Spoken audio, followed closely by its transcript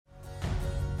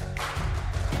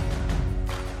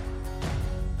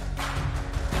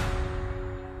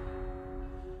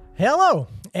Hello,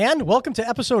 and welcome to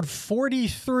episode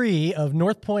 43 of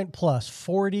Northpointe Plus.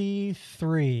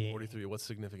 43. 43. What's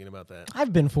significant about that?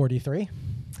 I've been 43.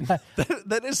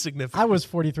 That is significant. I was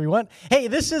 43 one. Hey,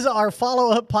 this is our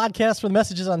follow-up podcast for the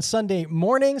messages on Sunday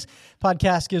mornings.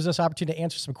 Podcast gives us opportunity to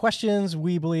answer some questions.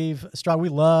 We believe strong. We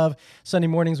love Sunday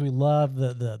mornings. We love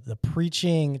the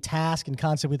preaching task and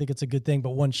concept. We think it's a good thing.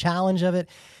 But one challenge of it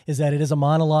is that it is a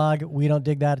monologue. We don't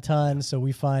dig that a ton, so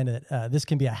we find that this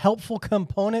can be a helpful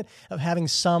component of having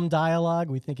some dialogue.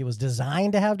 We think it was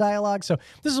designed to have dialogue, so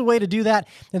this is a way to do that.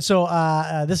 And so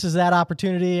this is that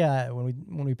opportunity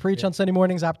when we preach on Sunday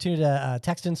mornings. Opportunity to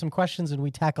text in some questions, and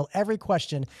we tackle every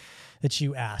question that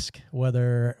you ask,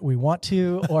 whether we want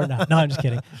to or not. No, I'm just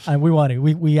kidding. We want to.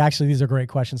 We actually, these are great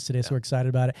questions today, so we're excited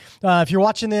about it. If you're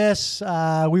watching this,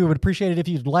 we would appreciate it if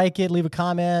you'd like it, leave a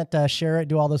comment, share it,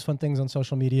 do all those fun things on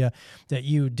social media that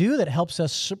you do that helps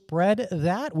us spread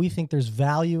that. We think there's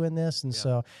value in this, and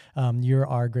so you're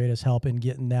our greatest help in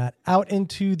getting that out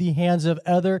into the hands of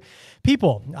other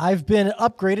people. I've been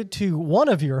upgraded to one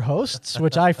of your hosts,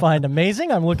 which I find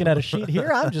amazing. I'm looking at a sheet here.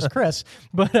 I'm just Chris,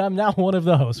 but I'm now one of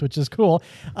the hosts, which is cool.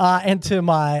 And to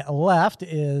my left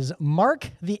is Mark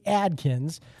the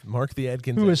Adkins. Mark the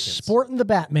Adkins. Who is sporting the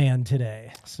Batman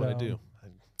today. That's what I do.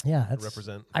 Yeah, I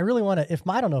represent. I really want to.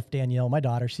 I don't know if Danielle, my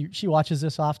daughter, she watches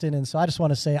this often, and so I just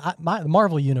want to say, the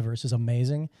Marvel universe is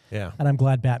amazing. Yeah, and I'm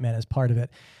glad Batman is part of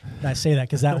it. And I say that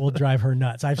because that will drive her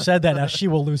nuts. I've said that now; she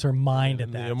will lose her mind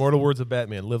at that. The immortal words of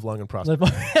Batman: "Live long and prosper."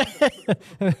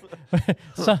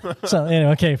 so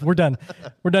anyway, okay, we're done.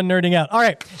 We're done nerding out. All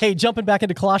right, hey, jumping back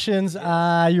into Colossians.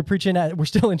 You're preaching. We're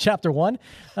still in chapter 1.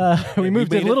 We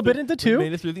moved a little bit into 2. We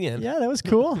made it through the end. Yeah, that was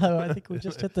cool. I think we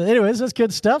just hit the. Anyways, that's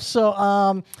good stuff.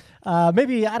 So.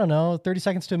 Maybe, I don't know, 30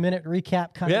 seconds to a minute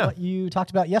recap kind of what you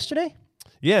talked about yesterday?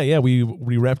 Yeah. We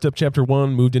wrapped up chapter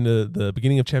 1, moved into the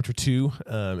beginning of chapter 2,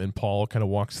 and Paul kind of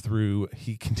walks through.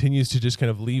 He continues to just kind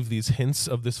of leave these hints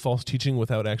of this false teaching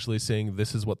without actually saying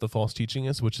this is what the false teaching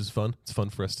is, which is fun. It's fun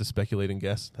for us to speculate and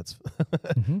guess. That's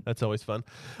that's always fun.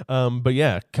 But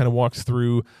yeah, kind of walks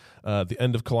through the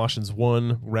end of Colossians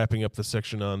 1, wrapping up the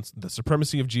section on the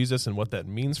supremacy of Jesus and what that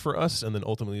means for us, and then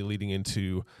ultimately leading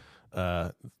into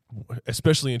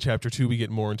especially in chapter 2, we get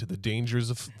more into the dangers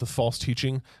of the false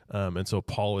teaching. And so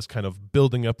Paul is kind of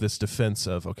building up this defense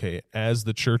of, okay, as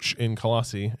the church in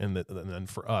Colossae, and then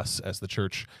for us as the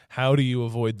church, how do you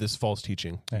avoid this false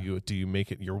teaching? Do you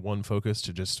make it your one focus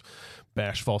to just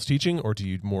bash false teaching, or do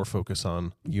you more focus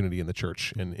on unity in the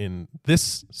church? And in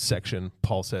this section,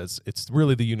 Paul says it's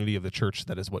really the unity of the church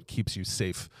that is what keeps you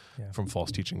safe from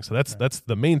false teaching. So that's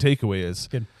the main takeaway is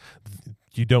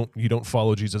you don't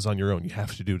follow Jesus on your own. You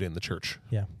have to do it in the church.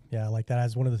 Yeah, I like that.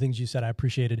 As one of the things you said, I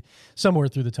appreciated somewhere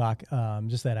through the talk,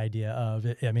 just that idea of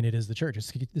it. I mean, it is the church.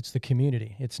 It's the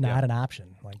community. It's not an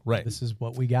option. This is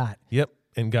what we got. Yep.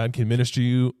 And God can minister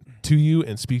to you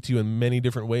and speak to you in many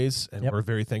different ways, and we're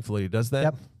very thankful that He does that.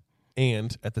 Yep.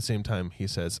 And at the same time, He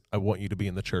says, I want you to be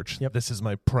in the church. Yep. This is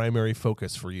my primary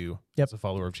focus for you as a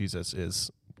follower of Jesus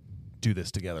is do this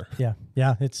together. Yeah.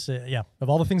 It's of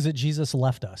all the things that Jesus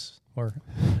left us,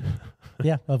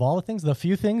 of all the things, the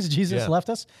few things Jesus left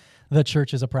us, the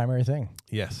church is a primary thing.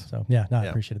 Yes. So I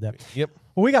appreciated that. Yep.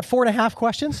 Well, we got 4.5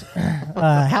 questions.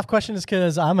 Half question is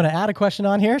because I'm going to add a question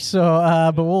on here. So,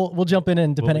 but we'll jump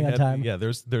in depending on time. Yeah,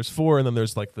 there's 4, and then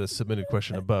there's like the submitted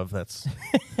question above. That's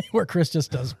where Chris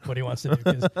just does what he wants to do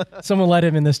because someone let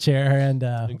him in this chair, and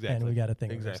we got a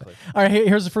thing. Exactly. All right,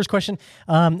 here's the first question,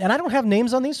 and I don't have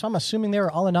names on these, so I'm assuming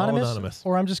they're all anonymous.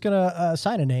 Or I'm just going to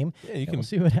assign a name. Yeah, you can we'll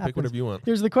see what happens. Pick whatever you want.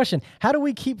 Here's the question: how do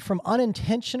we keep from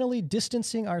unintentionally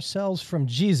distancing ourselves from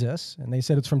Jesus? And they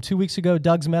said it's from 2 weeks ago.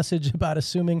 Doug's message about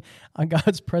assuming on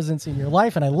God's presence in your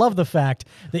life. And I love the fact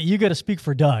that you got to speak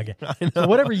for Doug. So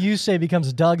whatever you say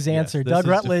becomes Doug's answer. Yes, Doug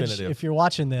Rutledge, definitive. If you're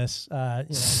watching this,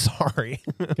 sorry.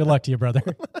 Good luck to you, brother.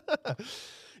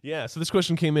 Yeah, so this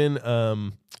question came in,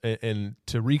 and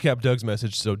to recap Doug's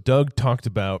message, so Doug talked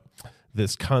about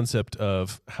this concept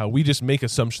of how we just make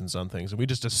assumptions on things, and we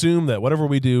just assume that whatever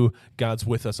we do, God's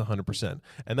with us 100%.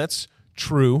 And that's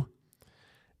true,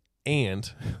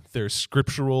 and there's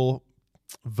scriptural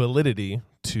validity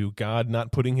to God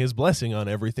not putting His blessing on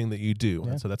everything that you do.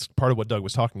 And so that's part of what Doug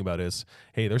was talking about is,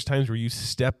 hey, there's times where you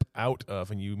step out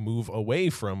of and you move away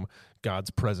from God's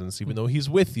presence, even though He's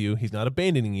with you, He's not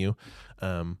abandoning you.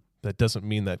 That doesn't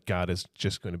mean that God is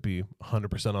just going to be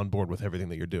 100% on board with everything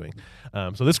that you're doing.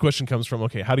 So this question comes from,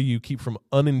 okay, how do you keep from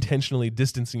unintentionally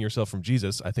distancing yourself from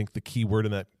Jesus? I think the key word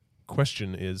in that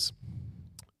question is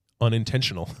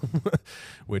unintentional,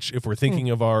 which if we're thinking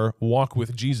of our walk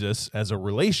with Jesus as a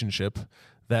relationship,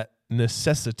 that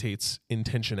necessitates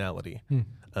intentionality.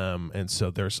 And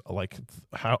so there's like,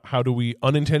 how do we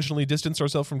unintentionally distance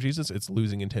ourselves from Jesus? It's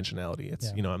losing intentionality.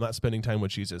 It's, I'm not spending time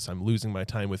with Jesus. I'm losing my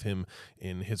time with him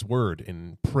in his word,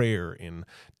 in prayer, in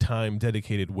time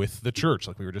dedicated with the church.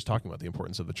 Like we were just talking about the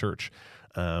importance of the church.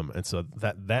 And so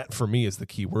that for me is the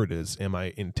key word is,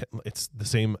 it's the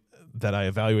same that I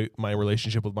evaluate my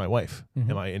relationship with my wife.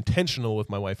 Am I intentional with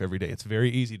my wife every day? It's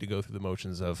very easy to go through the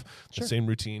motions of the same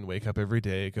routine, wake up every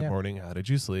day, good morning, how did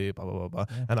you sleep, blah, blah, blah, blah.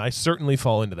 And I certainly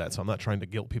fall into that. So I'm not trying to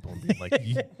guilt people and be like,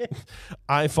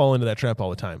 I fall into that trap all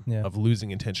the time of losing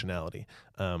intentionality.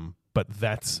 But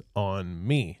that's on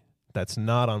me. That's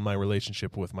not on my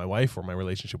relationship with my wife or my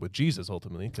relationship with Jesus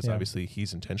ultimately, because obviously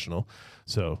he's intentional.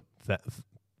 So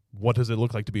what does it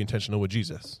look like to be intentional with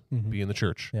Jesus? Be in the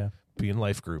church, be in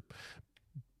life group,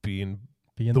 be in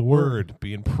the word,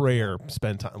 be in prayer,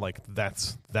 spend time. Like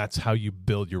that's how you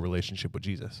build your relationship with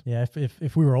Jesus. Yeah.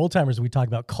 If we were old timers, we'd talk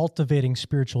about cultivating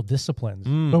spiritual disciplines,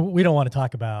 but we don't want to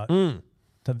talk about. Well,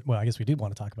 I guess we do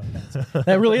want to talk about that. So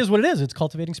that really is what it is. It's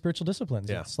cultivating spiritual disciplines.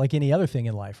 Yeah. It's like any other thing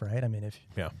in life, right? I mean,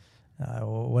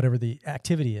 whatever the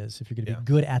activity is, if you're going to be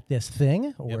good at this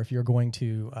thing, or if you're going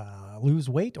to lose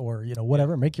weight, or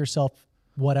whatever, make yourself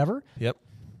whatever.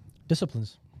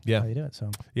 Disciplines. How you do it.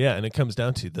 So and it comes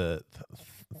down to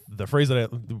the phrase that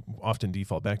I often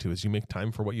default back to is you make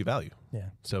time for what you value.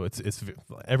 So it's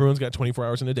everyone's got 24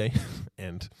 hours in a day,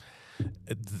 and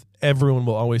everyone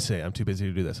will always say, I'm too busy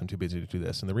to do this. I'm too busy to do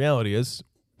this. And the reality is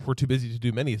we're too busy to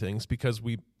do many things because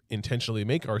we intentionally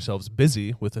make ourselves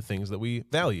busy with the things that we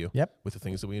value, with the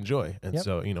things that we enjoy. And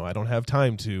so, I don't have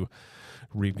time to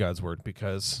read God's word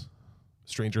because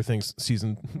Stranger Things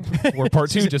season 4 part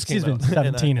 2 just came out. Season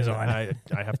 17 is on. I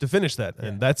have to finish that.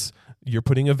 And you're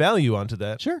putting a value onto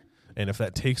that. Sure. And if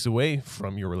that takes away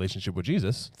from your relationship with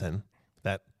Jesus, then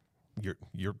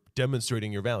you're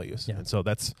demonstrating your values. And so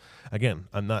that's, again,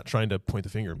 I'm not trying to point the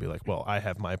finger and be like, well, I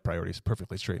have my priorities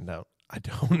perfectly straightened out. I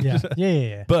don't.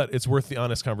 Yeah. But it's worth the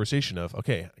honest conversation of,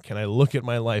 okay, can I look at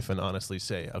my life and honestly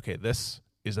say, okay, this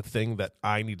is a thing that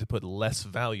I need to put less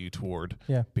value toward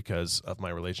because of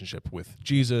my relationship with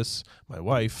Jesus, my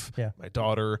wife, my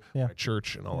daughter, my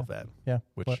church, and all of that.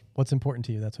 What's important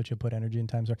to you? That's what you put energy and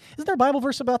time for. Isn't there a Bible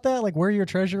verse about that? Like where your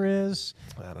treasure is,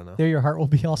 I don't know. There your heart will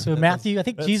be also. Matthew, I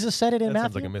think Jesus said it in Matthew.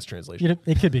 Sounds like a mistranslation.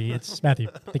 It could be. It's Matthew.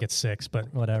 I think it's 6,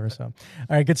 but whatever. So, all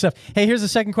right, good stuff. Hey, here's the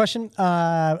second question.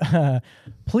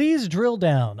 Please drill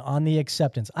down on the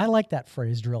acceptance. I like that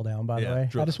phrase, drill down, by the way.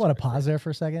 I just want to pause there for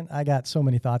a second. I got so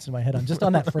many thoughts in my head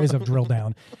on that phrase of drill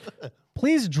down.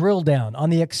 Please drill down on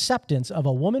the acceptance of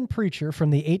a woman preacher from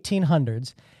the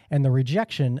 1800s and the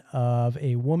rejection of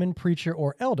a woman preacher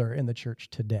or elder in the church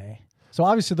today. So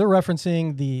obviously they're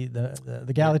referencing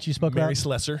the gal that you spoke Mary about.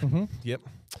 Slessor. Yep.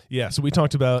 Yeah, so we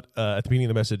talked about, at the beginning of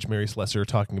the message, Mary Slessor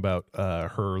talking about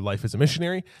her life as a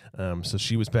missionary. So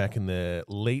she was back in the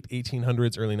late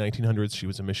 1800s, early 1900s. She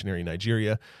was a missionary in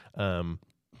Nigeria.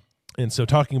 And so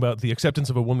talking about the acceptance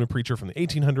of a woman preacher from the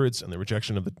 1800s and the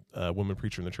rejection of the woman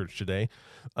preacher in the church today,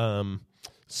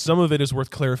 some of it is worth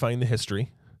clarifying the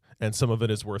history, and some of it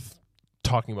is worth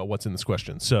talking about what's in this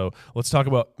question. So let's talk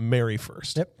about Mary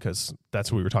first, because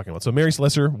that's what we were talking about. So Mary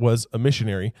Slessor was a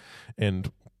missionary, and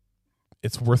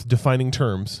it's worth defining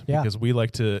terms because we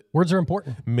like to... Words are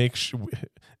important. Make sure...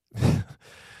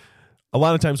 A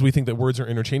lot of times we think that words are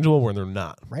interchangeable when they're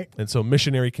not. Right. And so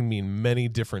missionary can mean many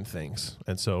different things.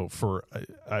 And so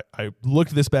I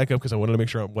looked this back up because I wanted to make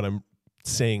sure what I'm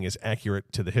saying is accurate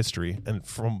to the history. And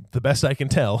from the best I can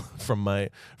tell from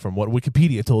what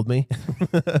Wikipedia told me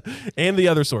and the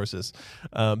other sources,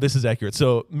 this is accurate.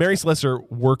 So Mary Slessor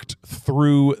worked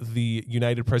through the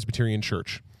United Presbyterian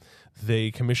Church.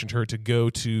 They commissioned her to go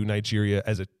to Nigeria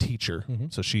as a teacher.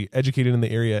 So she educated in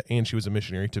the area, and she was a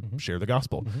missionary to share the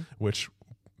gospel, which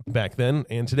back then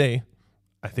and today,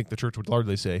 I think the church would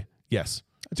largely say, yes.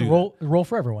 It's a role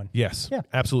for everyone. Yes. Yeah.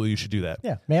 Absolutely, you should do that.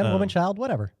 Yeah. Man, woman, child,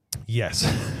 whatever. Yes.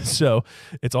 So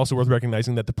it's also worth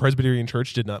recognizing that the Presbyterian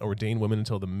Church did not ordain women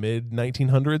until the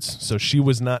mid-1900s. So she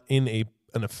was not in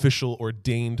an official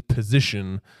ordained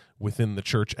position within the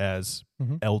church as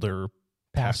elder,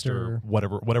 pastor,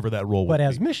 whatever that role was. But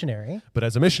as missionary. But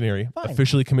as a missionary,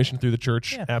 officially commissioned through the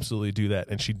church, absolutely do that.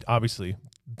 And she obviously,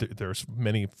 there's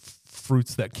many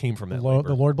fruits that came from that labor.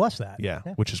 The Lord bless that. Yeah,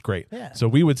 which is great. Yeah. So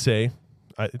we would say,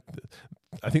 I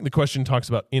think the question talks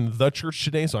about in the church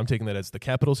today, so I'm taking that as the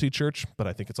capital C church, but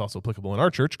I think it's also applicable in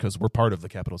our church because we're part of the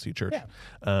capital C church.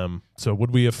 Yeah. So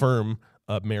would we affirm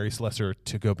Mary Slessor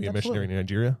to go be a missionary Absolutely. in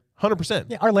Nigeria? 100%.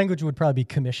 Yeah, our language would probably be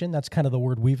commission. That's kind of the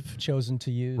word we've chosen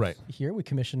to use Right. here. We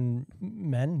commission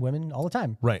men, women all the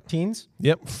time. Right. Teens.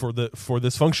 Yep, for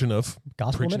this function of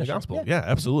Gospel preaching ministry. the gospel. Yeah. Yeah,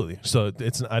 absolutely. So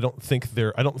I don't think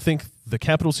the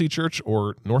capital C Church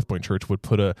or Northpointe Church would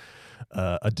put a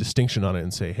distinction on it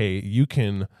and say, "Hey, you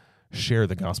can share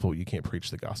the gospel, you can't preach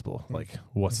the gospel." Like,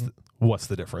 what's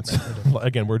the difference?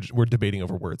 Again, we're debating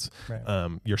over words.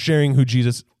 Right. You're sharing who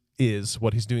Jesus is,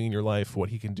 what he's doing in your life, what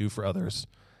he can do for others.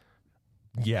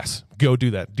 Yes, go do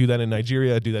that. Do that in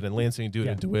Nigeria, do that in Lansing, do it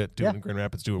in DeWitt, do it in Grand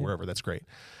Rapids, do it wherever. That's great.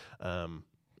 And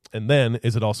then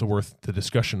is it also worth the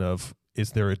discussion of,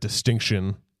 is there a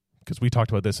distinction? Because we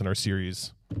talked about this in our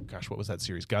series. Gosh, what was that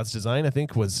series? God's Design, I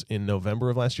think, was in November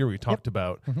of last year. We talked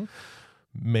about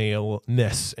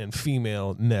maleness and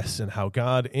femaleness and how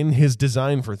God, in his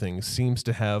design for things, seems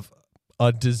to have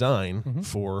a design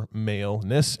for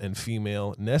maleness and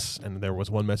femaleness. And there was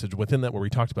one message within that where we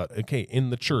talked about, okay, in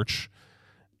the church,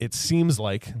 it seems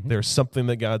like there's something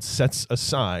that God sets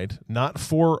aside, not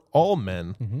for all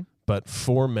men, but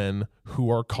for men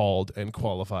who are called and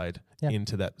qualified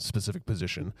into that specific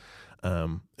position.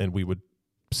 And we would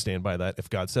stand by that. If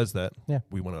God says that,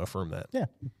 we want to affirm that. Yeah.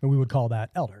 And we would call that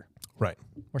elder. Right.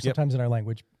 Or sometimes in our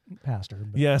language, pastor.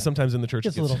 But yeah, sometimes in the church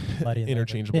Gets it a gets little muddy in there,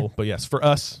 interchangeable. but But yes, for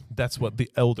us, that's what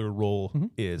the elder role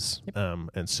is.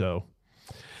 And so,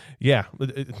 yeah,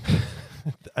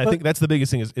 I think that's the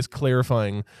biggest thing is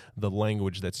clarifying the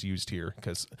language that's used here.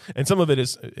 And some of it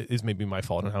is maybe my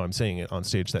fault on how I'm saying it on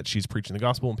stage, that she's preaching the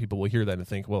gospel, and people will hear that and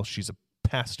think, well, she's a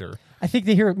pastor. I think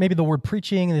they hear maybe the word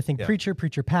preaching and they think preacher,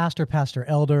 pastor,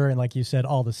 elder, and like you said,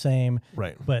 all the same.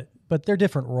 Right. But they're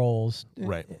different roles,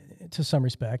 Right. To some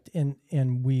respect. And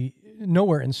we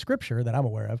nowhere in Scripture that I'm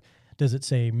aware of does it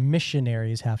say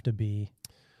missionaries have to be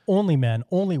only men,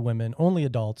 only women, only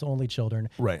adults, only children.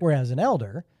 Right. Whereas an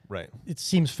elder, Right. it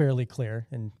seems fairly clear,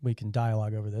 and we can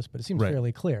dialogue over this, but it seems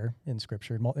fairly clear in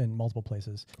Scripture in multiple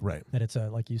places, Right. that it's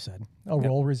like you said, a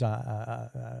role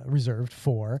reserved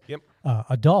for Yep.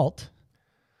 adult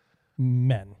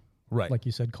men, Right. like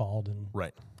you said, called and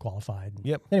Right. qualified.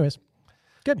 Yep. Anyways,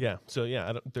 good. Yeah. So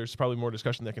there's probably more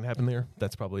discussion that can happen there.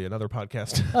 That's probably another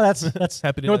podcast. Oh, that's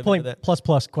Happy to dive Northpointe into that.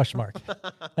 plus question mark.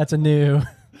 That's a new.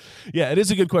 Yeah, it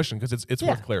is a good question because it's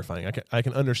Yeah. worth clarifying. I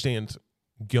can understand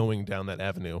going down that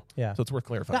avenue. Yeah. So it's worth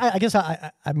clarifying. I guess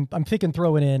I'm thinking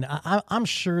throwing in. I'm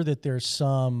sure that there's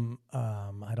some.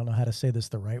 I don't know how to say this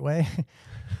the right way.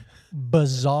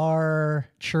 Bizarre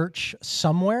church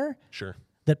somewhere Sure.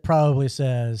 that probably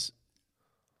says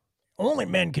only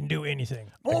men can do anything.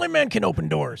 Only men can open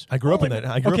doors. I grew up in that.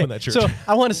 I grew up in that church. So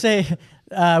I want to say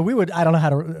we would. I don't know how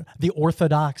to. The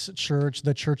Orthodox church,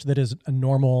 the church that is a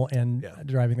normal and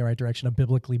driving the right direction, a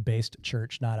biblically based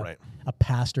church, not a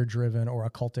pastor driven or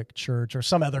a cultic church or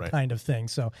some other kind of thing.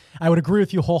 So I would agree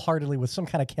with you wholeheartly with some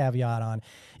kind of caveat on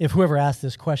if whoever asked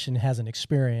this question has an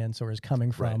experience or is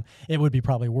coming from, it would be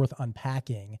probably worth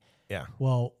unpacking. Yeah.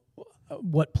 Well,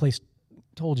 what place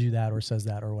told you that or says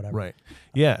that or whatever. Right.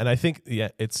 Yeah. And I think,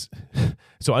 it's,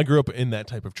 so I grew up in that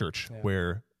type of church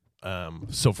where,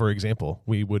 so for example,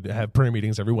 we would have prayer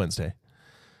meetings every Wednesday,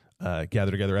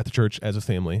 gather together at the church as a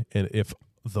family. And if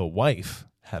the wife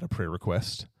had a prayer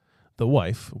request, the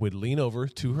wife would lean over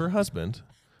to her husband,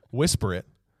 whisper it,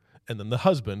 and then the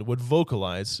husband would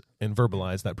vocalize and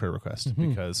verbalize that prayer request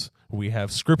because we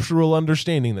have scriptural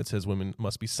understanding that says women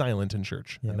must be silent in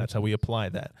church. And that's how we apply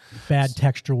that. Bad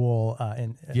textual.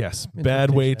 Yes,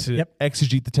 bad way to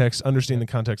exegete the text, understand the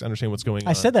context, understand what's going on.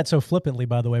 I said that so flippantly,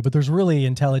 by the way, but there's really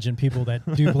intelligent people that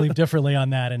do believe differently on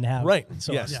that and have. Right.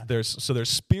 So, yes. There's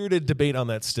spirited debate on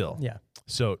that still. Yeah.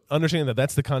 So understanding that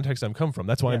that's the context I'm come from.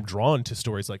 That's why I'm drawn to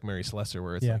stories like Mary Slessor,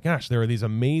 where it's like, gosh, there are these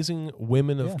amazing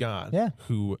women of God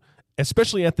who,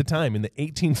 especially at the time in the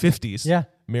 1850s,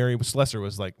 Mary Slessor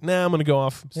was like, nah, I'm going to go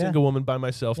off single woman by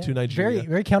myself to Nigeria. Very,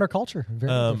 very counterculture.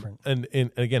 Very different.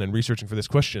 And again, in researching for this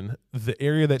question, the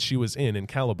area that she was in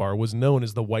Calabar, was known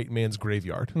as the white man's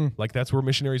graveyard. Like that's where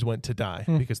missionaries went to die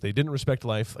because they didn't respect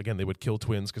life. Again, they would kill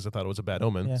twins because they thought it was a bad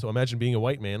omen. So imagine being a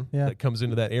white man that comes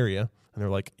into that area and they're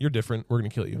like, you're different. We're going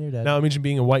to kill you. Now imagine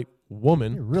being a white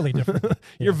woman. You're really different.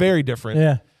 You're very different.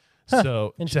 Yeah.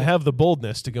 So to have the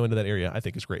boldness to go into that area, I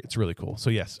think is great. It's really cool. So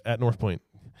yes, at Northpointe,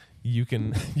 you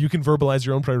can verbalize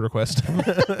your own prayer request.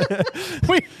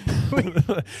 we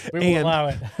will allow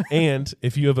it. And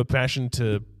if you have a passion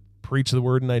to preach the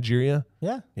word in Nigeria.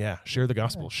 Yeah. Share the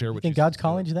gospel. Share what think Jesus God's is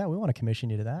calling doing. you to that? We want to commission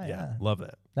you to that. Yeah, love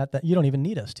that. Not that you don't even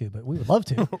need us to, but we would love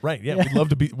to. Right. Yeah,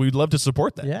 we'd love to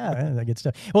support that. Yeah, that good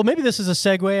stuff. Well, maybe this is a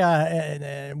segue.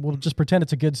 And we'll just pretend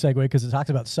it's a good segue because it talks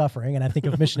about suffering, and I think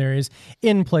of missionaries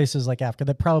in places like Africa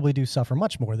that probably do suffer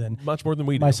much more than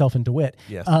we do. Myself and DeWitt.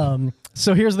 Yes.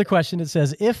 So here's the question. It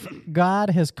says, if God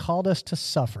has called us to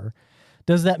suffer,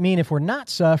 does that mean if we're not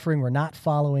suffering, we're not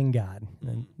following God?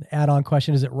 And the add-on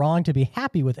question, is it wrong to be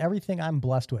happy with everything I'm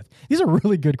blessed with? These are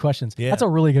really good questions. Yeah. That's a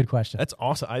really good question. That's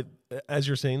awesome. As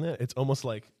you're saying that, it's almost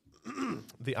like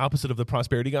the opposite of the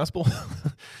prosperity gospel,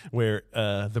 where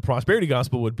the prosperity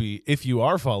gospel would be, if you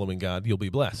are following God, you'll be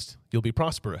blessed. You'll be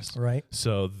prosperous. Right.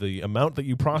 So the amount that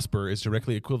you prosper is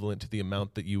directly equivalent to the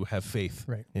amount that you have faith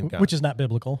in God. Which is not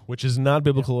biblical. Which is not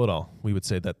biblical at all. We would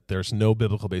say that there's no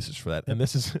biblical basis for that. And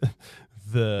this is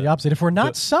the opposite. If we're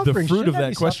not suffering, the fruit of shouldn't I that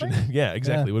be question, suffering? yeah,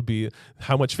 exactly, would be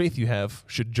how much faith you have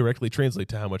should directly translate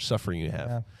to how much suffering you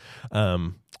have. Yeah.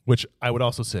 Which I would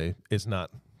also say is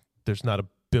there's not a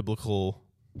biblical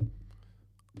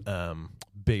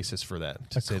basis for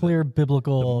that. To say clear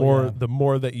biblical. The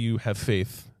more that you have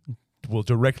faith will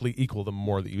directly equal the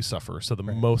more that you suffer. So the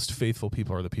most faithful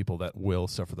people are the people that will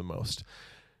suffer the most.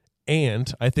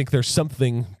 And I think there's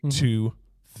something to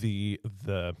the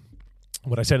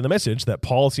what I said in the message, that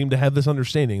Paul seemed to have this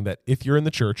understanding that if you're in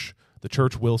the church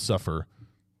will suffer,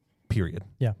 period.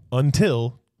 Yeah.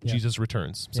 Until Jesus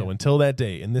returns. So until that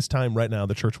day, in this time right now,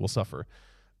 the church will suffer.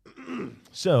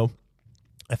 So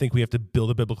I think we have to build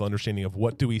a biblical understanding of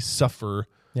what do we suffer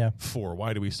for?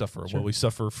 Why do we suffer? Sure. Well, we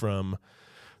suffer from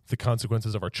the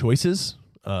consequences of our choices,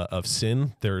 of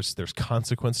sin. There's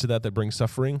consequence to that brings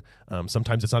suffering.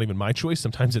 Sometimes it's not even my choice.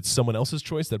 Sometimes it's someone else's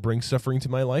choice that brings suffering to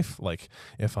my life. Like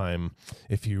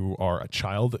if you are a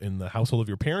child in the household of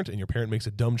your parent and your parent makes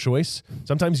a dumb choice,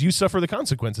 sometimes you suffer the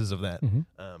consequences of that.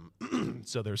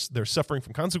 So there's suffering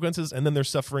from consequences, and then there's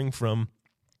suffering from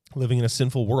living in a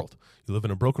sinful world. You live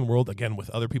in a broken world, again, with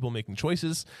other people making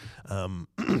choices.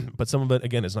 But some of it,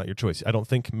 again, is not your choice. I don't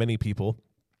think many people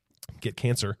get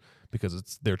cancer because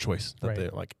it's their choice. That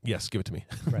they're like, yes, give it to me.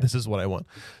 This is what I want.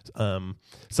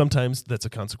 Sometimes that's a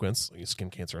consequence, like skin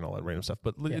cancer and all that random stuff.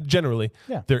 But generally,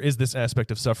 there is this aspect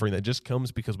of suffering that just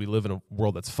comes because we live in a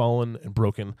world that's fallen and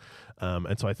broken.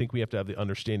 And so I think we have to have the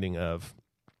understanding of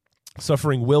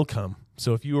suffering will come.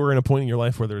 So if you are in a point in your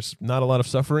life where there's not a lot of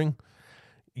suffering,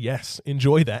 yes,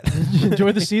 enjoy that.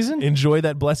 Enjoy the season. Enjoy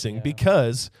that blessing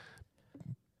because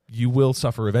you will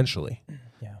suffer eventually.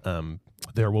 Yeah.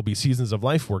 There will be seasons of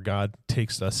life where God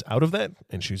takes us out of that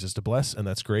and chooses to bless, and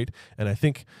that's great. And I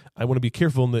think I want to be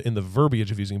careful in the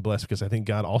verbiage of using bless, because I think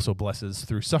God also blesses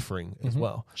through suffering as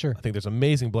well. Sure. I think there's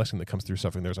amazing blessing that comes through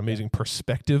suffering. There's amazing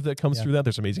perspective that comes through that.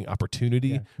 There's amazing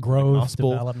opportunity, growth,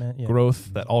 gospel, development,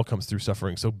 growth that all comes through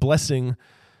suffering. So blessing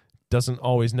doesn't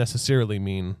always necessarily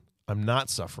mean I'm not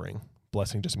suffering.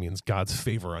 Blessing just means God's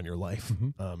favor on your life.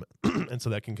 And so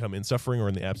that can come in suffering or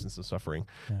in the absence of suffering.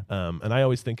 And I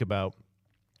always think about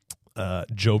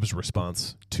Job's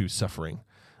response to suffering.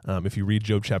 If you read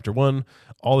Job chapter 1,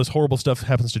 all this horrible stuff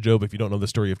happens to Job. If you don't know the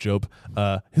story of Job,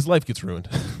 his life gets ruined.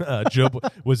 Job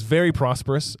was very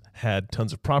prosperous, had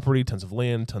tons of property, tons of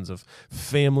land, tons of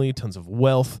family, tons of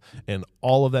wealth, and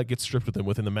all of that gets stripped with him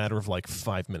within the matter of like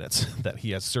 5 minutes. That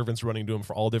he has servants running to him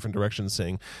for all different directions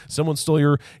saying, someone stole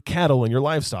your cattle and your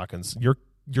livestock, and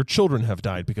your children have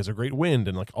died because of great wind,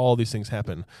 and like all these things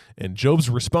happen. And Job's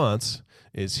response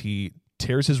is he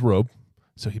tears his robe,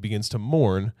 so he begins to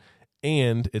mourn.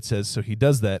 And it says, so he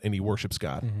does that and he worships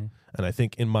God. And I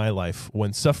think in my life,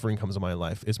 when suffering comes in my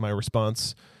life, is my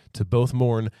response to both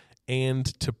mourn and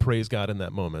to praise God in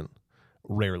that moment.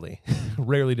 Rarely.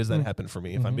 Rarely does that happen for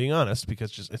me, if I'm being honest,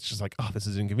 because it's just like, oh, this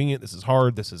is inconvenient. This is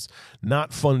hard. This is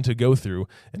not fun to go through.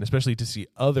 And especially to see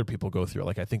other people go through.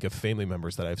 Like I think of family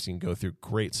members that I've seen go through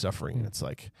great suffering. And it's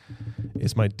like,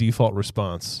 it's my default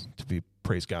response to be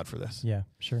praise God for this. Yeah,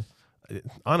 sure.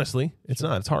 Honestly, it's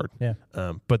not. It's hard. Yeah.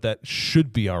 But that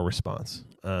should be our response.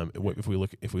 If we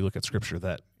look at Scripture,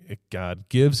 that God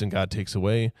gives and God takes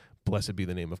away. Blessed be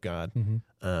the name of God.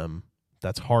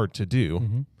 That's hard to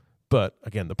do. But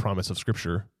again, the promise of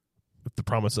Scripture, the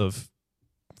promise of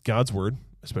God's word,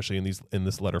 especially in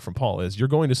this letter from Paul, is you're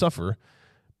going to suffer,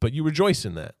 but you rejoice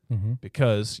in that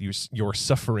because your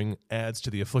suffering adds to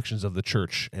the afflictions of the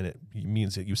church, and it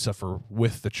means that you suffer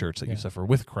with the church, that you suffer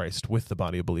with Christ, with the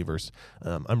body of believers.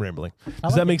 I'm rambling.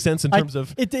 Does that make sense in terms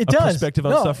of it a does. perspective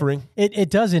on suffering? It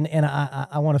does, and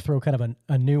I want to throw kind of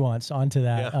a nuance onto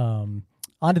that,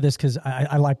 onto this, because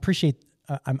I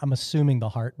I'm assuming the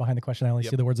heart behind the question. I only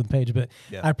see the words on the page, but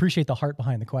Yeah. I appreciate the heart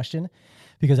behind the question,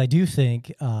 because I do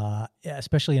think,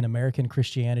 especially in American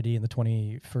Christianity in the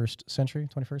 21st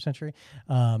century,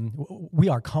 we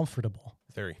are comfortable.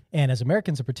 Very. And as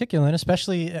Americans in particular, and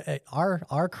especially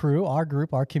our crew, our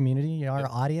group, our community, our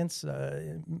audience,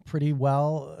 pretty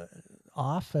well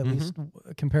off, at least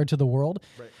compared to the world.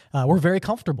 Right. We're very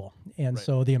comfortable. And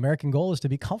so the American goal is to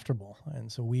be comfortable.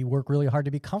 And so we work really hard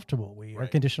to be comfortable. We air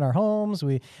condition our homes,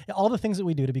 all the things that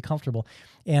we do to be comfortable.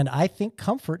 And I think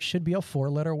comfort should be a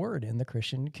 4-letter word in the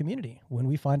Christian community. When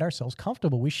we find ourselves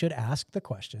comfortable, we should ask the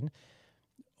question,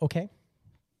 okay,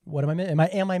 what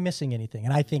am I missing anything?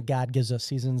 And I think God gives us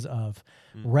seasons of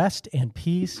rest and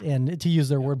peace, and to use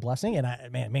their word, blessing. And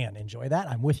man, enjoy that.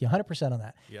 I'm with you 100% on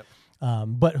that. Yep.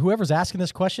 But whoever's asking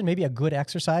this question, maybe a good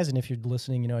exercise, and if you're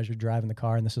listening, as you're driving the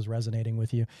car and this is resonating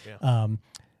with you,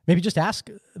 maybe just ask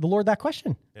the Lord that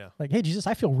question. Yeah. Like, hey, Jesus,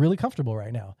 I feel really comfortable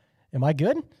right now. Am I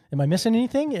good? Am I missing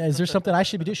anything? Is there something I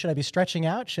should be doing? Should I be stretching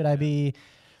out? Should I be,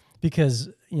 because,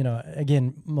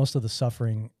 again, most of the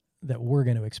suffering that we're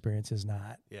going to experience is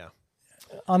not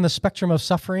on the spectrum of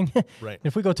suffering. Right.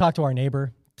 If we go talk to our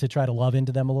neighbor to try to love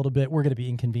into them a little bit, we're going to be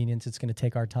inconvenienced. It's going to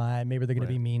take our time. Maybe they're going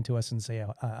to be mean to us and say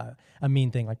a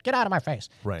mean thing like, get out of my face.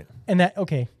 Right. And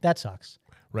that sucks.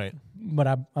 Right. But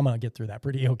I'm going to get through that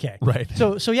pretty okay. Right.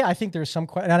 So yeah, I think there's some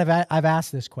question. And I've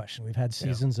asked this question. We've had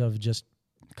seasons of just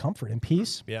comfort and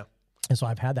peace. Yeah. And so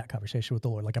I've had that conversation with the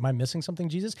Lord. Like, am I missing something,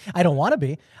 Jesus? I don't want to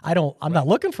be. I'm not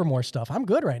looking for more stuff. I'm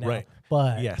good right now. Right.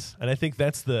 But yes, and I think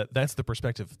that's the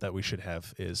perspective that we should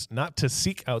have, is not to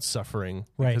seek out suffering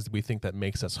because we think that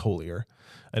makes us holier,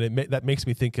 and that makes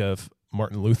me think of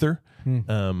Martin Luther.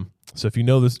 So if you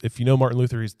know Martin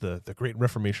Luther, he's the great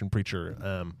Reformation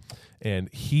preacher,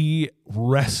 and he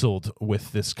wrestled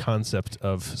with this concept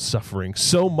of suffering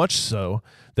so much so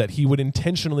that he would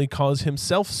intentionally cause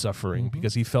himself suffering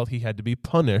because he felt he had to be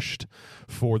punished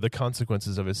for the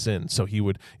consequences of his sin. So he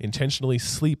would intentionally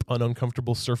sleep on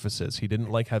uncomfortable surfaces. He didn't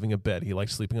like having a bed. He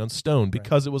liked sleeping on stone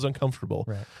because it was uncomfortable.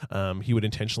 Right. He would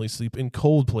intentionally sleep in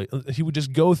cold places. He would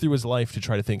just go through his life to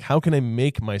try to think, how can I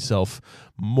make myself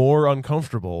more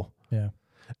uncomfortable? Yeah.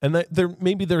 And that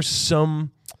there's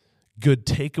some good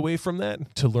takeaway from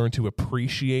that, to learn to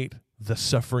appreciate the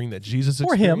suffering that Jesus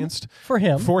experienced. For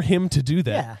him to do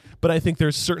that. Yeah. But I think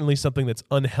there's certainly something that's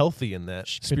unhealthy in that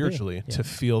spiritually, Yeah. to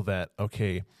feel that,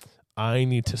 okay, I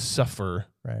need to suffer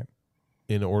Right.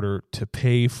 in order to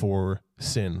pay for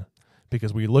sin.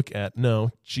 Because we look at,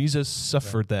 Jesus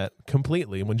suffered that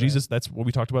completely. When Jesus, that's what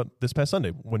we talked about this past Sunday.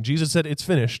 When Jesus said it's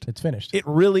finished, it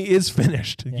really is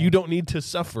finished. Yeah. You don't need to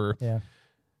suffer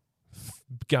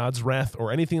God's wrath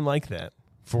or anything like that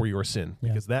for your sin,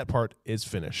 because that part is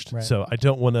finished. Right. So I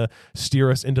don't want to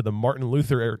steer us into the Martin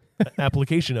Luther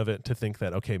application of it to think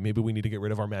that, okay, maybe we need to get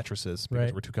rid of our mattresses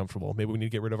because we're too comfortable. Maybe we need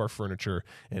to get rid of our furniture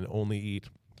and only eat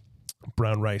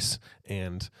brown rice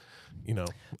and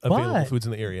available foods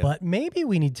in the area. But maybe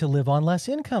we need to live on less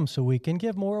income so we can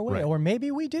give more away. Right. Or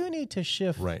maybe we do need to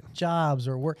shift jobs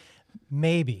or work.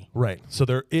 Maybe. Right. So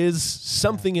there is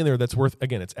something in there that's worth,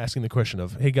 again, it's asking the question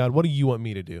of, hey, God, what do you want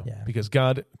me to do? Yeah. Because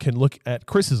God can look at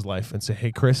Chris's life and say,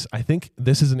 hey, Chris, I think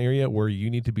this is an area where you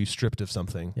need to be stripped of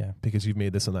something because you've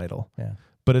made this an idol. Yeah.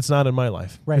 But it's not in my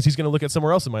life. Right. Because he's going to look at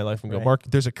somewhere else in my life and go, Mark,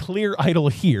 there's a clear idol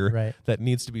here that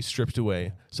needs to be stripped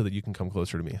away so that you can come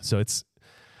closer to me. So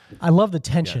I love the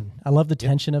tension. I love the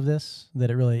tension of this, that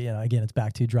it really, again, it's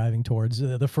back to driving towards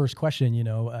the first question,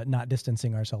 not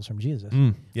distancing ourselves from Jesus.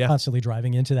 Constantly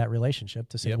driving into that relationship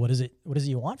to say, what is it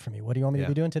you want from me? What do you want me to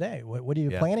be doing today? What are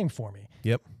you planning for me?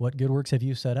 Yep. What good works have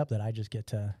you set up that I just get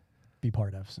to be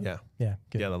part of? So, Yeah,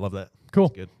 good. I love that. Cool.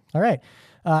 That's good. All right.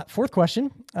 Fourth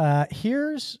question.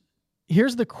 Here's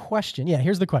the question. Yeah,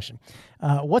 here's the question.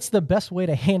 What's the best way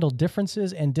to handle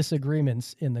differences and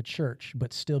disagreements in the church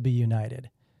but still be united?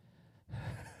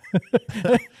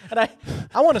 And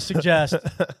I want to suggest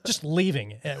just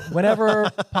leaving whenever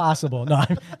possible. No,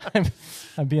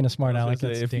 I'm being a smart aleck.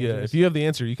 That's dangerous. If you have the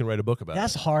answer, you can write a book about it.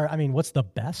 That's hard. I mean, what's the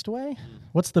best way?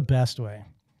 What's the best way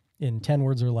in 10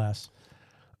 words or less?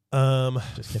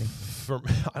 Just kidding.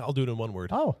 I'll do it in one word.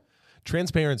 Oh,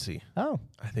 transparency. Oh,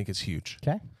 I think is huge.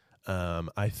 Okay.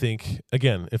 I think,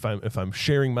 again, if I'm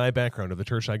sharing my background of the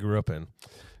church I grew up in,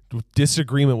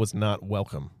 disagreement was not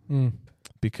welcome.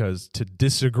 Because to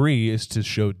disagree is to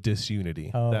show disunity.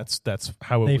 Oh, that's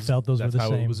how it was. Felt those were the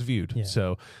same. It was viewed. Yeah.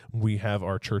 So we have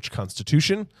our church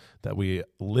constitution that we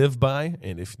live by,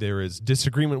 and if there is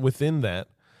disagreement within that,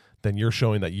 then you're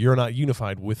showing that you're not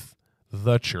unified with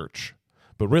the church.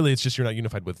 But really, it's just you're not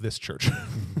unified with this church,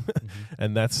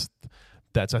 and that's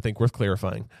I think worth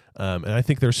clarifying. And I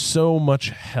think there's so much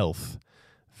health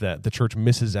that the church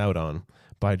misses out on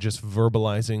by just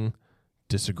verbalizing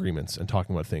disagreements and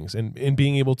talking about things and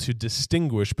being able to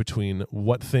distinguish between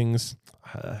what things,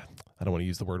 I don't want to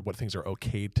use the word, what things are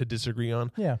okay to disagree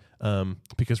on. Yeah.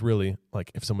 Because really,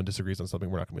 like, if someone disagrees on something,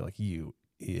 we're not going to be like, you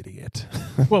idiot.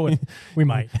 Well, we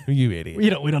might. You idiot. We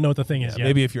don't know what the thing is yet.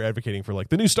 Maybe if you're advocating for, like,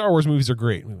 the new Star Wars movies are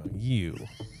great. We're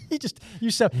like,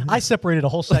 I separated a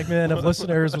whole segment of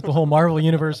listeners with the whole Marvel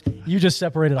universe. You just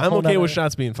separated a whole I'm okay with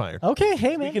shots being fired. Okay,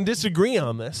 hey, man. We can disagree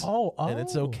on this. And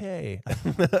it's okay.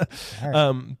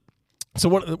 Right. So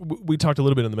we talked a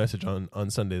little bit in the message on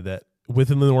Sunday that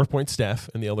within the Northpointe staff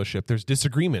and the eldership, there's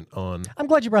disagreement on. I'm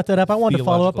glad you brought that up. I wanted to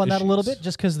follow up on that a little issues. bit,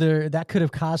 just because that could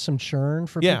have caused some churn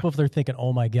for people if they're thinking,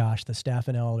 "Oh my gosh, the staff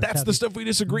and elders." That's the stuff we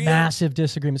disagree on. Massive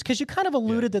disagreements, because you kind of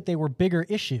alluded that they were bigger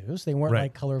issues. They weren't Right.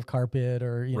 like color of carpet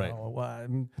or Right.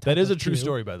 know. That is a true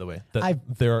story, by the way. That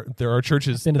there are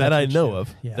churches been to that that I church know too.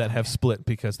 of Yeah. that have split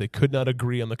because they could not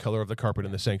agree on the color of the carpet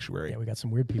in the sanctuary. Yeah, we got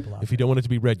some weird people out If you don't want it to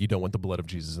be red, you don't want the blood of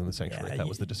Jesus in the sanctuary. there. That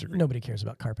was the disagreement. Nobody cares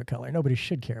about carpet color. Nobody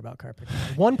should care about carpet color.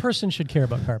 One person should care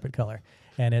about carpet color,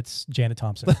 and it's Janet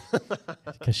Thompson,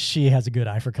 because she has a good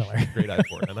eye for color. Great eye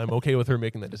for it, and I'm okay with her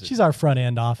making that decision. She's our front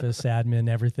end office admin,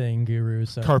 everything guru.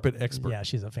 So Carpet expert. Yeah,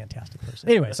 she's a fantastic person.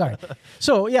 Anyway, sorry.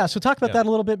 So talk about that a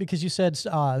little bit, because you said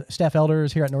staff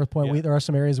elders here at Northpointe. There are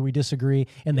some areas we disagree,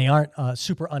 and they aren't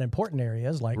super unimportant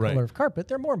areas like color of carpet.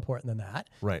 They're more important than that.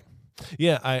 Right.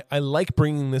 Yeah, I like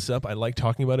bringing this up. I like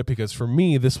talking about it because for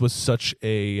me, this was such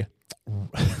a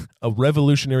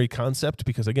revolutionary concept,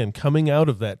 because again, coming out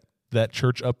of that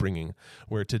church upbringing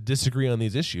where to disagree on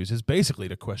these issues is basically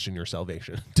to question your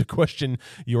salvation, to question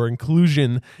your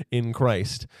inclusion in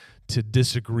Christ, to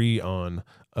disagree on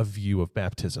a view of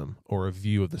baptism or a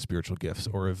view of the spiritual gifts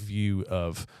or a view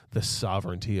of the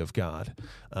sovereignty of God.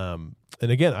 And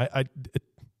again,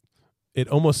 it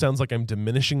almost sounds like I'm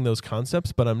diminishing those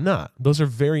concepts, but I'm not. Those are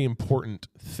very important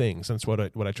things. That's what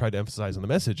I tried to emphasize in the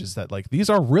message, is that, like, these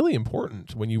are really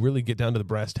important when you really get down to the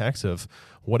brass tacks of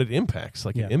what it impacts.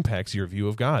 Like, it impacts your view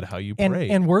of God, how you pray.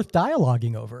 And worth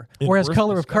dialoguing over. Whereas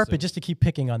color of carpet, just to keep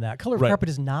picking on that, color of carpet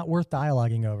is not worth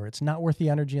dialoguing over. It's not worth the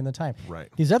energy and the time. Right.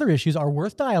 These other issues are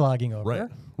worth dialoguing over.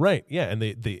 Right. Yeah, and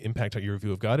they impact your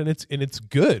view of God, and it's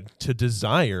good to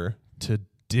desire to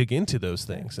dig into those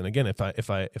things. And again, if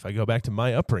I go back to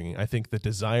my upbringing, I think the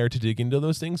desire to dig into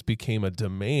those things became a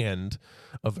demand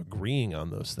of agreeing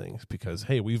on those things, because,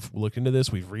 hey, we've looked into this,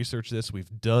 we've researched this,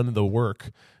 we've done the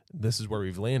work, this is where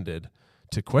we've landed.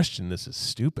 To question this is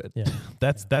stupid. Yeah.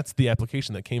 That's the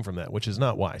application that came from that, which is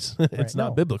not wise. It's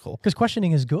not biblical. Because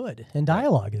questioning is good and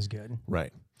dialogue is good.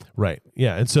 Right.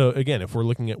 Yeah. And so again, if we're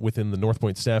looking at within the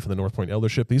Northpointe staff and the Northpointe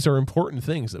eldership, these are important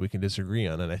things that we can disagree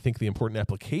on. And I think the important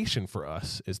application for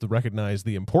us is to recognize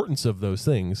the importance of those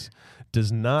things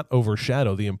does not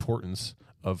overshadow the importance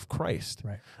of Christ.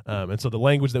 Right. And so the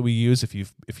language that we use, if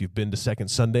you've been to Second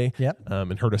Sunday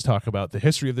and heard us talk about the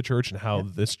history of the church and how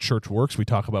this church works, we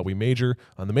talk about we major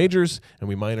on the majors and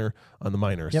we minor on the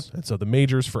minors. Yep. And so the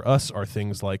majors for us are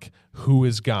things like, who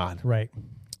is God? Right.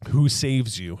 Who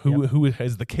saves you? Who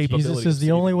has the capability? Jesus is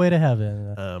the only way to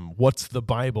heaven. What's the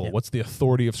Bible? What's the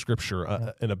authority of Scripture?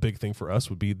 And a big thing for us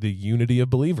would be the unity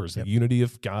of believers, the unity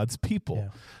of God's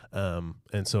people.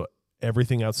 And so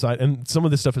everything outside, and some of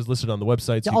this stuff is listed on the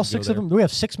website. So all six of them. We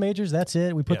have 6 majors. That's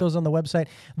it. We put those on the website.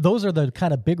 Those are the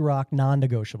kind of big rock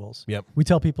non-negotiables. Yep. We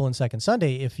tell people in Second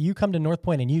Sunday, if you come to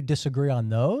Northpointe and you disagree on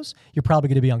those, you're probably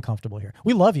going to be uncomfortable here.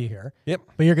 We love you here. Yep.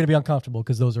 But you're going to be uncomfortable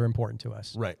because those are important to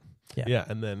us. Right. Yeah,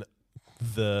 and then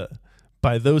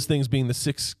by those things being the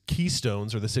 6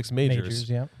 keystones or the 6 majors,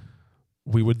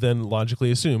 we would then logically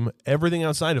assume everything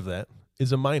outside of that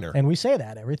is a minor. And we say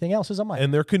that. Everything else is a minor.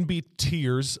 And there can be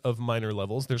tiers of minor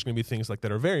levels. There's going to be things like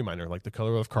that are very minor, like the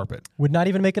color of carpet. Would not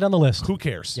even make it on the list. Who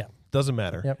cares? Yeah. Doesn't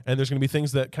matter. Yep. And there's going to be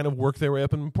things that kind of work their way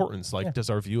up in importance, like does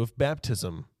our view of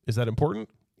baptism, is that important?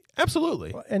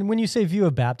 Absolutely. And when you say view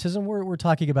of baptism, we're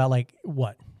talking about like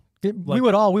what? We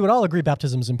would all agree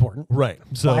baptism is important. Right.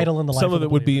 So vital in the life some of the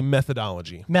it would believer. be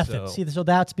methodology. Method. So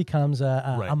that becomes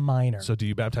a minor. So do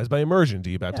you baptize by immersion? Do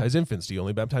you baptize infants? Do you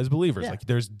only baptize believers? Yeah. Like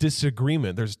there's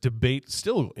disagreement. There's debate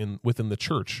still within the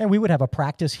church. And we would have a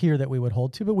practice here that we would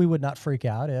hold to, but we would not freak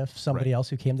out if somebody else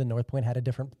who came to Northpointe had a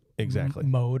different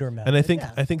mode or method. And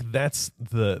I think that's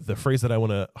the phrase that I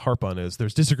want to harp on is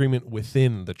there's disagreement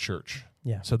within the church.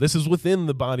 Yeah. So this is within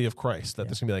the body of Christ that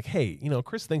there's going to be like, hey,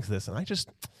 Chris thinks this, and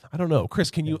I don't know.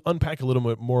 Chris, can you unpack a little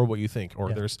bit more what you think?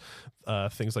 Or there's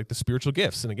things like the spiritual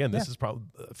gifts. And again, this is probably,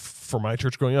 for my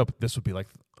church growing up, this would be like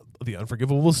the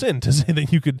unforgivable sin to say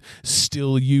that you could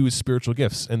still use spiritual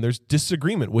gifts. And there's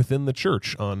disagreement within the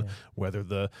church on whether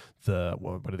the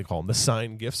what do they call them? The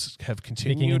sign gifts have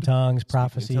continued. Speaking in tongues,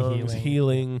 prophecy,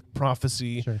 healing,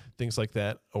 prophecy, things like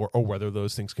that, or whether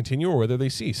those things continue or whether they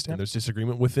ceased. And there's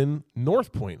disagreement within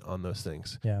Northpointe on those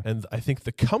things. Yeah. And I think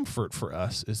the comfort for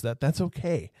us is that that's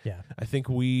okay. Yeah. I think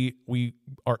we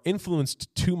are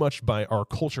influenced too much by our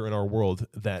culture and our world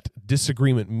that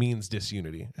disagreement means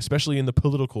disunity, especially in the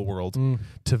political world.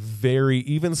 To vary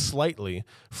even slightly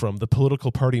from the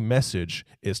political party message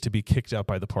is to be kicked out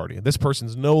by the party. This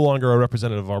person's no longer a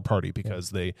representative of our party because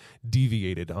they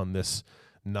deviated on this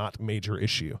not major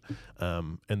issue.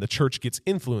 And the church gets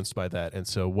influenced by that. And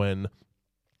so when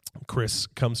Chris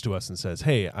comes to us and says,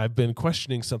 hey, I've been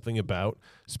questioning something about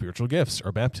spiritual gifts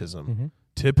or baptism,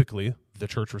 typically the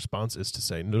church response is to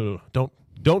say, no,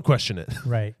 don't question it.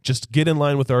 Right. Just get in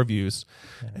line with our views.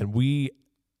 And we,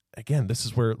 again, this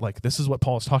is what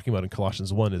Paul is talking about in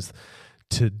Colossians 1 is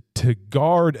to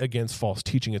guard against false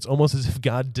teaching. It's almost as if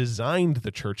God designed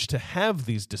the church to have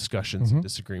these discussions and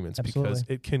disagreements because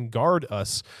it can guard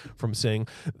us from saying,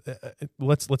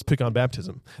 let's pick on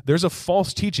baptism. There's a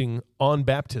false teaching on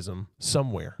baptism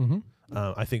somewhere.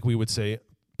 I think we would say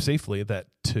safely that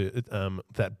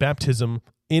that baptism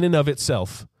in and of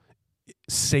itself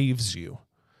saves you.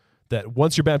 That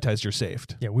once you're baptized, you're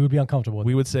saved. Yeah, we would be uncomfortable with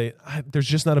We would say there's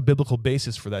just not a biblical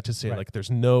basis for that to say like there's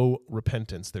no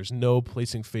repentance, there's no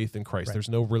placing faith in Christ, there's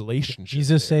no relationship.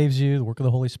 Jesus saves you, the work of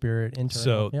the Holy Spirit.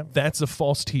 Internal. So that's a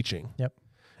false teaching. Yep.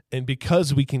 And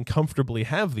because we can comfortably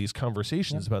have these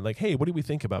conversations about like, hey, what do we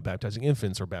think about baptizing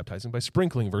infants or baptizing by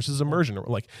sprinkling versus immersion? Or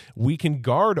like we can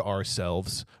guard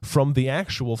ourselves from the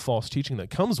actual false teaching that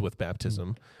comes with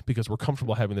baptism because we're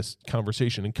comfortable having this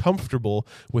conversation and comfortable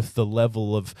with the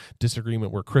level of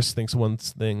disagreement where Chris thinks one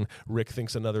thing, Rick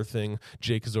thinks another thing,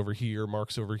 Jake is over here,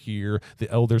 Mark's over here,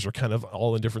 the elders are kind of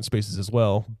all in different spaces as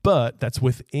well. But that's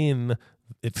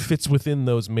it fits within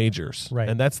those majors. Right.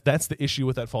 And that's the issue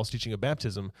with that false teaching of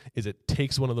baptism is it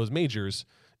takes one of those majors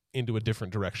into a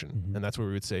different direction. And that's where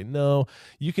we would say, no,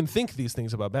 you can think these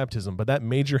things about baptism, but that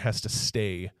major has to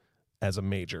stay as a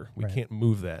major. We can't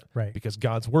move that because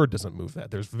God's word doesn't move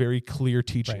that. There's very clear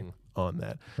teaching on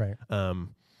that. Right.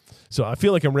 So I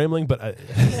feel like I'm rambling, but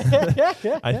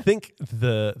I think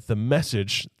the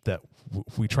message that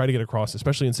we try to get across,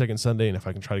 especially in Second Sunday, and if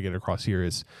I can try to get it across here,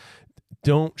 is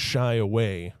don't shy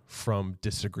away from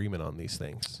disagreement on these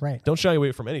things. Right. Don't shy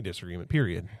away from any disagreement,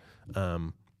 period.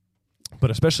 But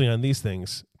especially on these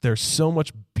things, there's so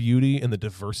much beauty in the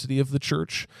diversity of the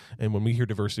church. And when we hear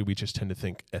diversity, we just tend to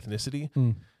think ethnicity.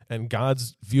 And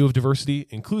God's view of diversity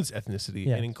includes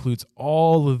ethnicity and includes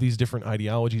all of these different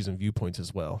ideologies and viewpoints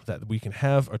as well. That we can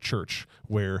have a church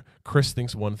where Chris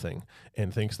thinks one thing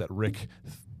and thinks that Rick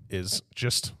is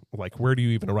just like, where do you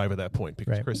even arrive at that point?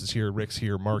 Because Chris is here, Rick's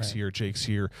here, Mark's here, Jake's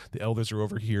here, the elders are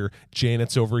over here,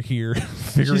 Janet's over here,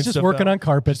 She's just working on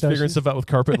carpet, figuring stuff out with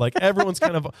carpet. Like everyone's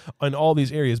kind of on all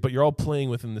these areas, but you're all playing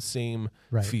within the same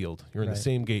field. You're in the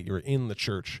same gate. You're in the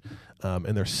church,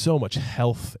 and there's so much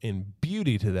health and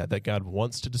beauty to that God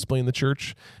wants to display in the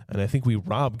church. And I think we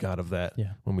rob God of that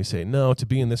when we say, no, to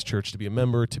be in this church, to be a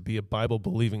member, to be a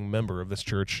Bible-believing member of this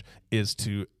church is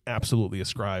to absolutely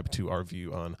ascribe to our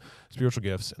view on spiritual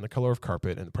gifts and the color of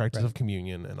carpet and the practice of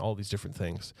communion and all these different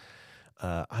things.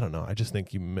 I don't know. I just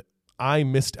think I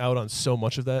missed out on so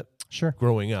much of that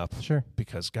growing up.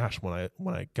 Because gosh, when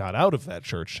I got out of that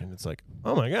church and it's like,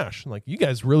 oh my gosh, like you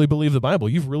guys really believe the Bible.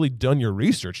 You've really done your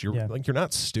research. You're like, you're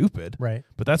not stupid. Right.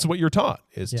 But that's what you're taught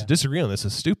is to disagree on this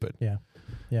is stupid. Yeah.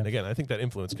 Yeah. And again, I think that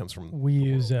influence comes from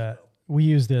we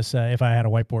use this, if I had a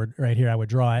whiteboard right here, I would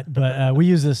draw it, but we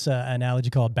use this analogy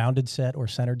called bounded set or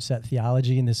centered set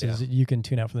theology, and this is, you can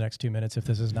tune out for the next 2 minutes if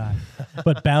this is not,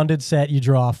 but bounded set, you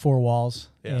draw 4 walls,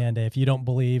 and if you don't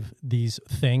believe these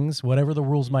things, whatever the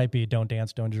rules might be, don't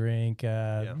dance, don't drink,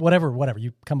 whatever,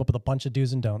 you come up with a bunch of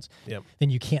do's and don'ts, then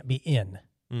you can't be in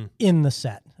the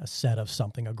set, a set of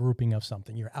something, a grouping of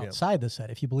something. You're outside the set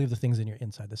if you believe the things, then you're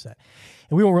inside the set.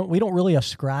 And we don't really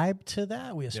ascribe to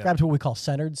that. We ascribe to what we call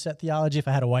centered set theology. If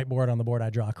I had a whiteboard on the board, I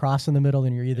draw a cross in the middle,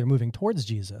 and you're either moving towards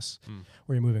Jesus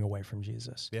or you're moving away from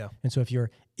Jesus. And so if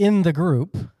you're in the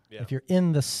group, if you're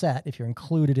in the set, if you're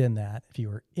included in that, if you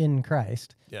are in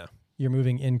Christ, you're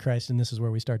moving in Christ, and this is where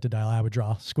we start to dial. I would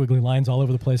draw squiggly lines all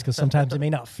over the place because sometimes it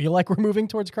may not feel like we're moving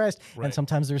towards Christ, and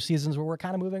sometimes there's seasons where we're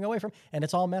kind of moving away from, and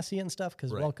it's all messy and stuff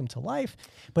because welcome to life.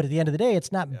 But at the end of the day,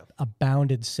 it's not a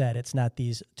bounded set. It's not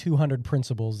these 200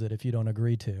 principles that if you don't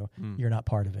agree to, you're not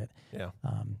part of it. Yeah.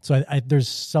 So there's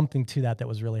something to that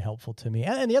was really helpful to me.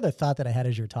 And the other thought that I had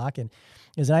as you're talking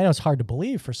is, and I know it's hard to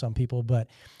believe for some people, but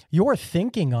your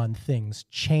thinking on things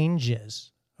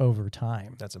changes over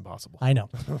time. That's impossible. I know,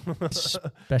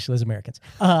 especially as Americans.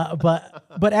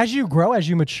 But as you grow, as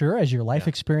you mature, as your life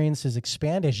experiences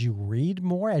expand, as you read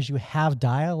more, as you have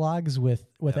dialogues with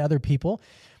other people,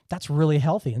 that's really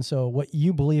healthy. And so what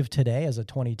you believe today as a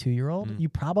 22-year-old, you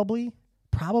probably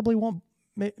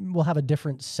will have a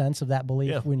different sense of that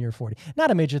belief when you're 40.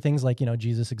 Not a major things like,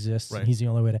 Jesus exists and he's the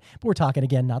only way to, but we're talking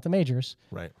again, not the majors.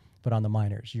 Right. But on the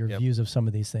minors, your views of some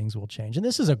of these things will change. And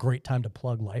this is a great time to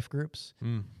plug life groups.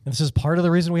 And this is part of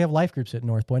the reason we have life groups at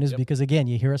Northpointe is because, again,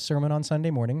 you hear a sermon on Sunday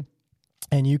morning,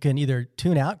 and you can either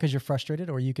tune out because you're frustrated,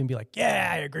 or you can be like, yeah,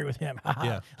 I agree with him.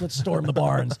 Let's storm the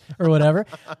barns or whatever.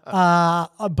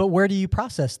 But where do you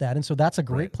process that? And so that's a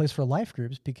great place for life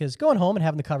groups, because going home and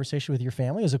having the conversation with your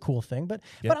family is a cool thing. But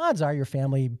odds are your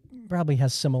family probably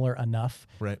has similar enough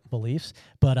beliefs.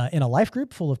 But in a life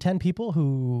group full of 10 people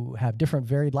who have different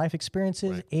varied life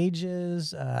experiences,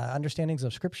 ages, understandings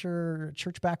of scripture,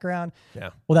 church background,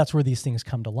 well, that's where these things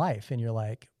come to life. And you're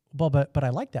like, well, but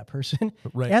I like that person,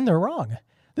 and they're wrong.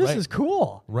 This is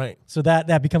cool. Right. So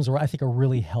that becomes, I think, a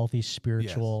really healthy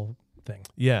spiritual thing.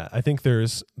 Yeah, I think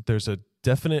there's a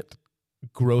definite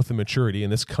growth and maturity,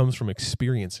 and this comes from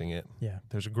experiencing it. Yeah.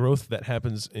 There's a growth that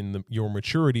happens in your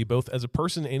maturity, both as a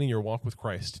person and in your walk with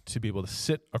Christ, to be able to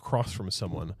sit across from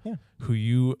someone who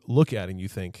you look at and you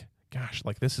think, gosh,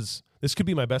 like this could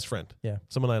be my best friend. Yeah.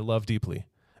 Someone I love deeply.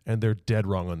 And they're dead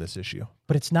wrong on this issue.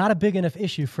 But it's not a big enough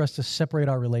issue for us to separate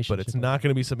our relationship. But it's not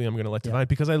going to be something I'm going to let divide,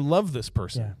 because I love this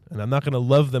person. And I'm not going to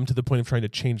love them to the point of trying to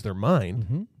change their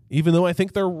mind, even though I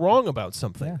think they're wrong about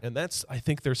something. And I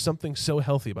think there's something so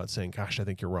healthy about saying, gosh, I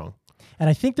think you're wrong. And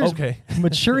I think there's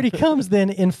maturity comes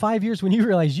then in 5 years when you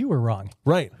realize you were wrong.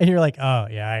 Right. And you're like, oh,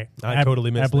 yeah, I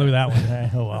totally missed I blew that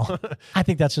one. Oh, well. I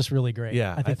think that's just really great.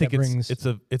 Yeah, I think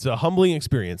it's a humbling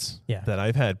experience that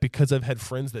I've had, because I've had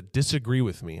friends that disagree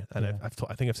with me. And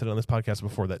I think I've said it on this podcast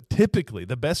before that typically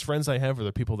the best friends I have are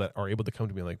the people that are able to come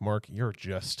to me like, Mark, you're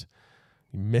just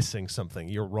missing something.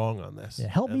 You're wrong on this.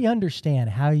 Help me understand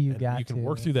how you got to. You can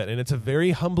work through that. And it's a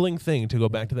very humbling thing to go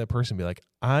back to that person and be like,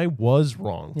 I was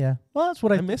wrong. Yeah. Well, that's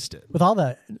what I missed it. With all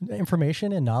the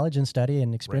information and knowledge and study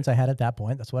and experience I had at that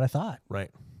point, that's what I thought.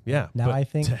 Right. Yeah. Now I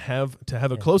think to have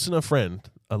a close enough friend,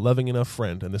 a loving enough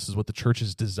friend, and this is what the church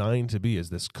is designed to be, is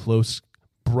this close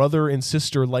brother and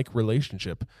sister like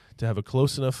relationship, to have a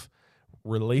close enough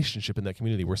relationship in that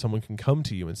community where someone can come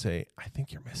to you and say, I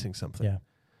think you're missing something. Yeah.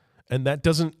 And that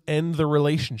doesn't end the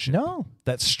relationship. No.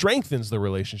 That strengthens the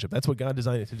relationship. That's what God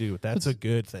designed it to do. That's a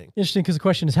good thing. Interesting, because the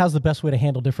question is, how's the best way to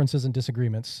handle differences and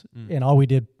disagreements? And all we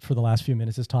did for the last few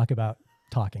minutes is talk about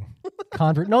talking.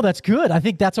 No, that's good. I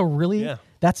think that's a really,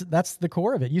 that's the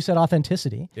core of it. You said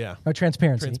authenticity. Yeah. Or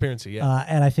transparency. Transparency, yeah.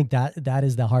 And I think that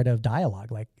is the heart of dialogue.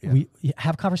 Like we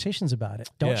have conversations about it.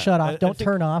 Don't shut off. Don't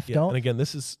turn off. Don't. And again,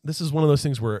 this is one of those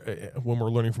things where when we're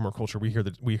learning from our culture, we hear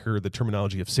the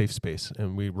terminology of safe space,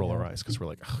 and we roll our eyes because we're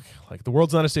like, oh, like the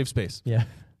world's not a safe space. Yeah.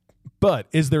 But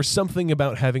is there something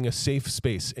about having a safe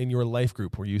space in your life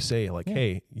group where you say, like,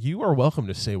 hey, you are welcome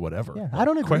to say whatever. Yeah, I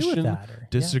don't agree with that.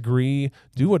 Disagree,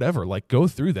 do whatever. Like, go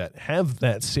through that. Have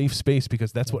that safe space,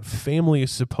 because that's what family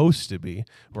is supposed to be,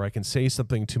 where I can say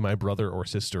something to my brother or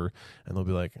sister, and they'll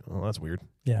be like, oh, that's weird.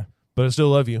 Yeah. But I still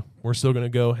love you. We're still going to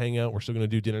go hang out. We're still going to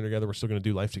do dinner together. We're still going to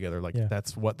do life together. Like,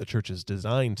 that's what the church is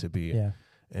designed to be. Yeah.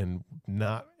 And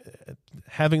not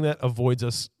having that avoids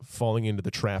us falling into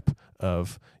the trap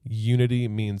of unity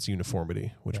means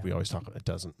uniformity, which we always talk about. It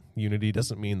doesn't. Unity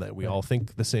doesn't mean that we all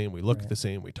think the same, we look the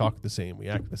same, we talk the same, we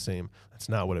act the same. That's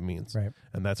not what it means. Right.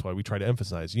 And that's why we try to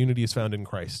emphasize unity is found in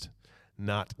Christ,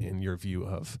 not in your view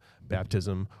of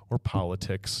baptism or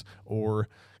politics or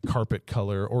carpet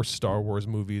color or Star Wars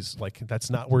movies. Like, that's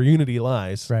not where unity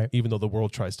lies, even though the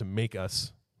world tries to make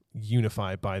us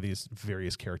unify by these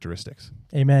various characteristics.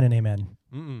 Amen and amen.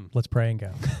 Let's pray and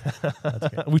go. That's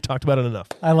good. We talked about it enough.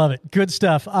 I love it. Good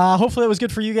stuff. Hopefully it was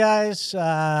good for you guys.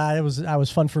 It was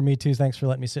fun for me too. Thanks for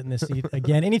letting me sit in this seat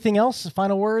again. Anything else?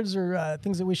 Final words or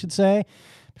things that we should say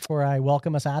before I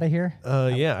welcome us out of here?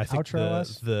 I think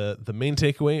the main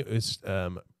takeaway is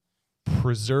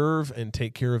preserve and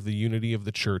take care of the unity of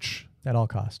the church at all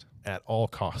cost. at all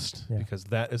cost, Yeah. because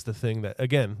that is the thing that,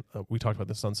 again, we talked about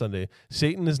this on Sunday.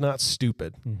 Satan is not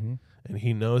stupid, and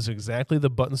he knows exactly the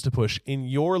buttons to push in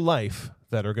your life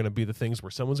that are going to be the things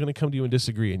where someone's going to come to you and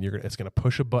disagree, and it's going to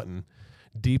push a button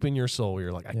deep in your soul where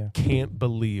you're like, I can't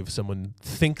believe someone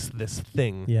thinks this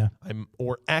thing,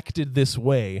 or acted this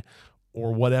way,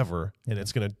 or whatever, and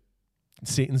it's going to.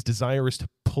 Satan's desire is to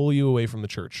pull you away from the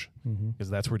church,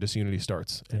 because that's where disunity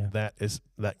starts, and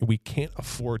that we can't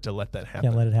afford to let that happen.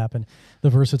 Can't let it happen. The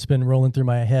verse that's been rolling through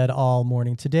my head all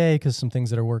morning today, because some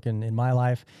things that are working in my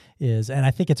life is, and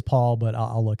I think it's Paul, but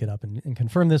I'll look it up and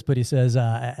confirm this. But he says,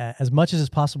 "As much as is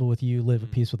possible with you, live in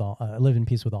peace with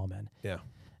all men." Yeah.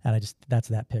 And that's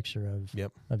that picture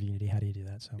of unity. How do you do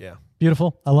that? So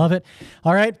beautiful. I love it.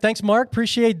 All right. Thanks, Mark.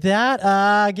 Appreciate that.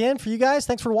 Again, for you guys,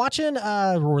 thanks for watching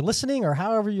or listening or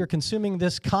however you're consuming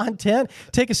this content.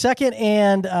 Take a second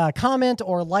and comment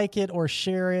or like it or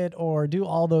share it or do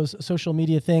all those social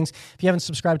media things. If you haven't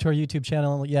subscribed to our YouTube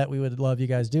channel yet, we would love you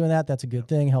guys doing that. That's a good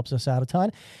thing. Helps us out a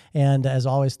ton. And as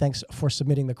always, thanks for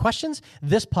submitting the questions.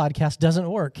 This podcast doesn't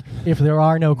work if there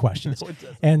are no questions. No,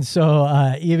 and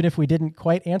so even if we didn't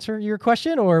quite answer your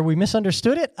question or we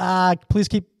misunderstood it, please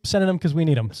keep sending them because we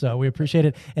need them. So we appreciate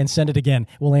it, and send it again.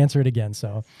 We'll answer it again.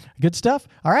 So good stuff.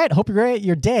 All right. Hope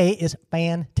your day is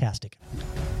fantastic.